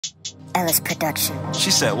Ellis production.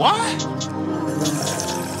 She said, what?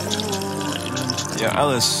 Yeah,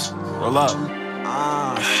 Ellis, roll up.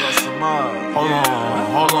 Shut some up. Hold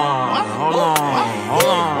on.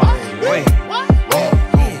 Wait.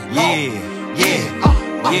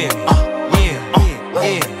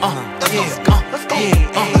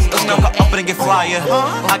 Let's go up and get flyer.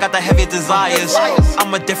 I got the heavy desires.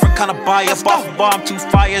 I'm a different kind of buyer. Bar for bar, I'm too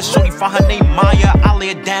fire. Shorty find her name Maya. I lay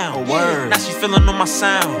it down. Now she feeling on my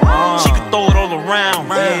sound. She can throw it all around.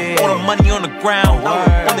 All the money on the ground.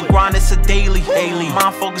 On the grind, it's a daily.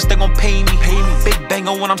 Mind focus, they gon' pay me. Big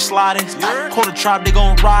Benga when I'm sliding. Call the tribe, they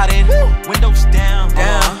gon' ride in. Windows down.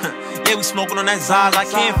 Yeah, we smoking on that Zaz. I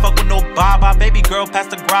can't fuck with no Baba. Baby girl, pass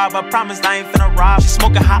the grab. I promise I ain't finna rob. She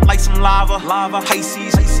smoking hot like some lava.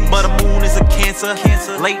 Pisces, but the moon is a Cancer.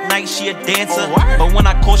 Late night, she a dancer. But when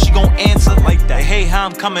I call, she gon' answer like that. Hey, how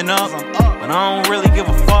I'm coming up, but I don't really give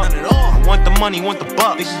a fuck. I want the money, want the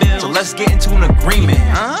bucks. So let's get into an agreement.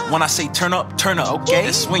 When I say turn up, okay?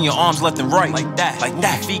 Then swing your arms left and right, like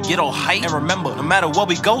that. Feet get all hype. And remember, no matter what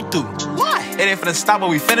we go through, it ain't finna stop what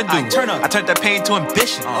we finna do. I turned that pain to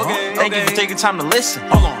ambition. Thank you for taking time to listen.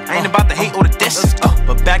 I ain't about to hate or the distance.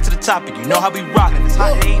 But back to the topic, you know how we rockin'. It's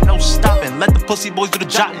hot, there ain't no stopping. Let the pussy boys do the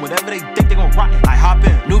jotting. Whatever they think they gon' rock it. I hop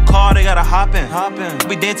in. New car, they gotta hop in.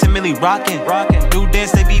 We dancing, Millie rockin'. New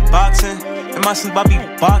dance, they be boxing. In my sleep, I be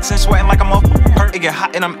boxing. Sweating like I'm up hurt. It get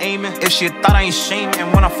hot and I'm aiming. If she thought I ain't shaming.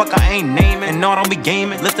 And when I fuck, I ain't naming. And no, I don't be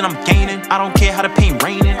gaming. Lifting, I'm gaining. I don't care how the pain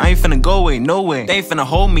raining. I ain't finna go away, no way. They ain't finna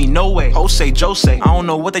hold me, no way. Jose, Jose. I don't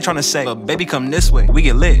know what they tryna say. But baby, come this way. We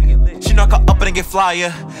get lit. She knock her up and get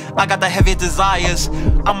flyer. I got the heavy desires.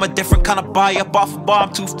 I'm a different kind of buyer. Bar for bar,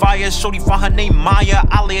 I'm too fire. Shorty find her name Maya.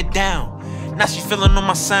 I lay it down. Now she feeling on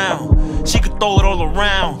my sound. She could throw it all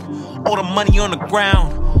around. All the money on the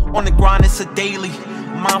ground. On the grind, it's a daily.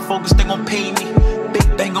 Mind focus, they gon' pay me.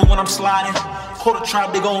 Big Benga when I'm sliding. Call the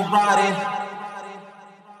tribe, they gon' ride in.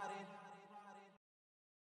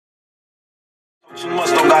 Too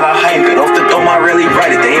much, don't gotta hype it. Off the dome, I really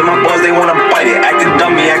write it. They ain't my boys, they wanna bite it. Acting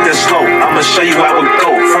dummy, acting slow. I'ma show you how it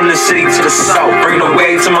go. From the city to the south. Bring the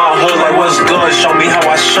wave to my hood like what's good. Show me how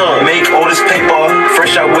I should. Make all this paper.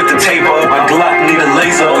 Fresh out with the taper. My Glock need a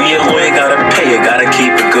laser. Oh yeah, lawyer gotta